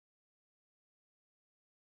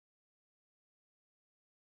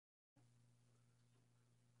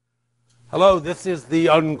Hello, this is the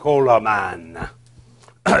Uncola Man.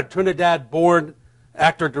 Trinidad-born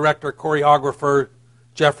actor, director, choreographer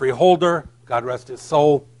Jeffrey Holder, God rest his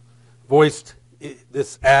soul, voiced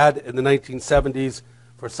this ad in the 1970s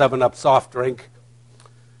for 7-Up soft drink,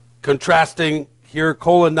 contrasting here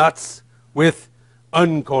cola nuts with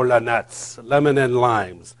Uncola nuts, lemon and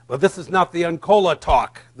limes. But this is not the Uncola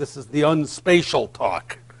talk. This is the Un-Spatial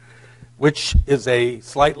Talk, which is a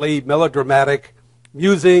slightly melodramatic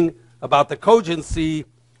musing about the cogency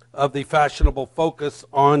of the fashionable focus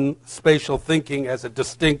on spatial thinking as a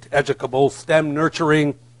distinct, educable,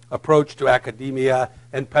 STEM-nurturing approach to academia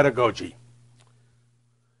and pedagogy.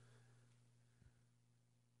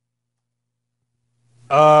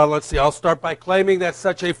 Let's see, I'll start by claiming that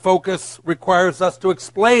such a focus requires us to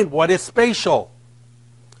explain what is spatial.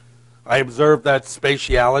 I observe that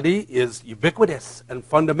spatiality is ubiquitous and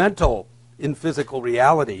fundamental in physical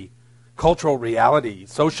reality, cultural reality,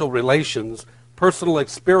 social relations, personal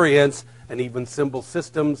experience, and even symbol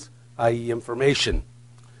systems, i.e. information.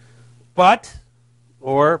 But,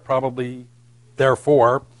 or probably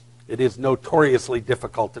therefore, it is notoriously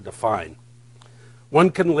difficult to define.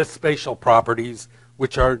 One can list spatial properties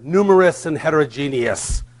which are numerous and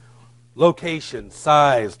heterogeneous: location,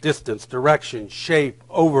 size, distance, direction, shape,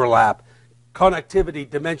 overlap, connectivity,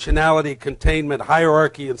 dimensionality, containment,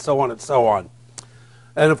 hierarchy, and so on and so on.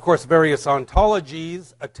 And of course, various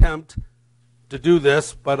ontologies attempt to do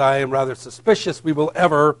this, but I am rather suspicious we will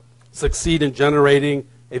ever succeed in generating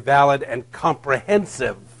a valid and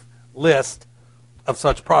comprehensive list of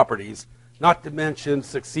such properties, not to mention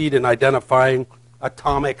succeed in identifying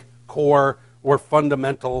atomic, core, or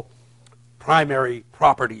fundamental primary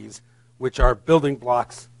properties, which are building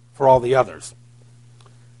blocks for all the others.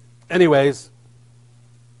 Anyways,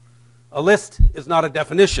 a list is not a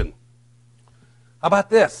definition. How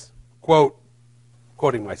about this? Quote,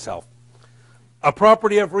 quoting myself, a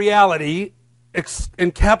property of reality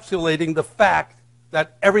encapsulating the fact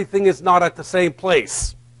that everything is not at the same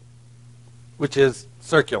place, which is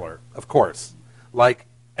circular, of course, like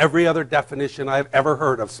every other definition I've ever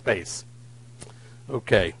heard of space.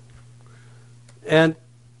 Okay. And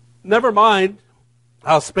never mind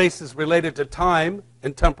how space is related to time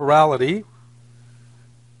and temporality,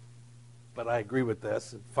 but I agree with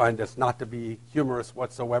this and find this not to be humorous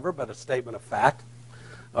whatsoever, but a statement of fact.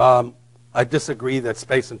 I disagree that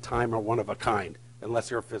space and time are one of a kind, unless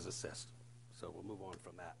you're a physicist. So we'll move on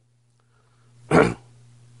from that.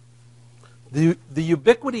 The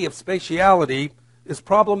ubiquity of spatiality is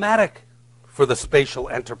problematic for the spatial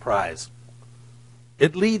enterprise.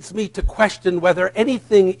 It leads me to question whether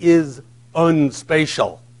anything is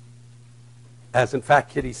unspatial, as in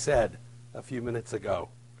fact Kitty said a few minutes ago.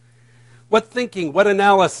 What thinking, what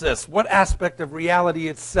analysis, what aspect of reality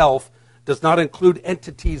itself does not include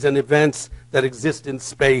entities and events that exist in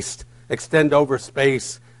space, extend over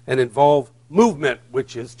space, and involve movement,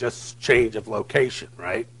 which is just change of location,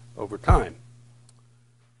 right, over time?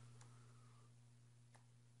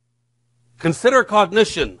 Consider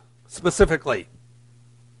cognition specifically.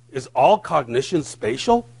 Is all cognition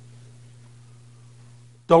spatial?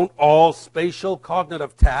 Don't all spatial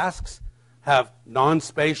cognitive tasks have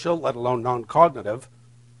non-spatial, let alone non-cognitive,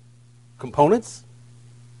 components?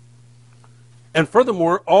 And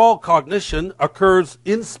furthermore, all cognition occurs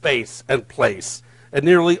in space and place, and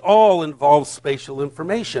nearly all involves spatial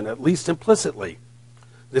information, at least implicitly.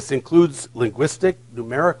 This includes linguistic,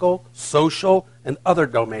 numerical, social, and other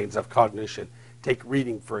domains of cognition. Take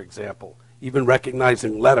reading, for example. Even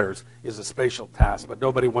recognizing letters is a spatial task, but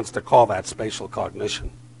nobody wants to call that spatial cognition.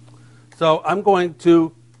 So I'm going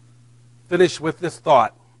to finish with this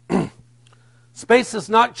thought. Space is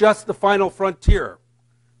not just the final frontier.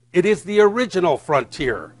 It is the original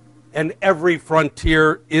frontier and every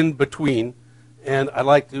frontier in between. And I'd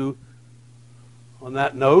like to, on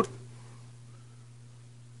that note,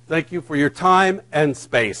 thank you for your time and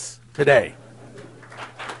space today.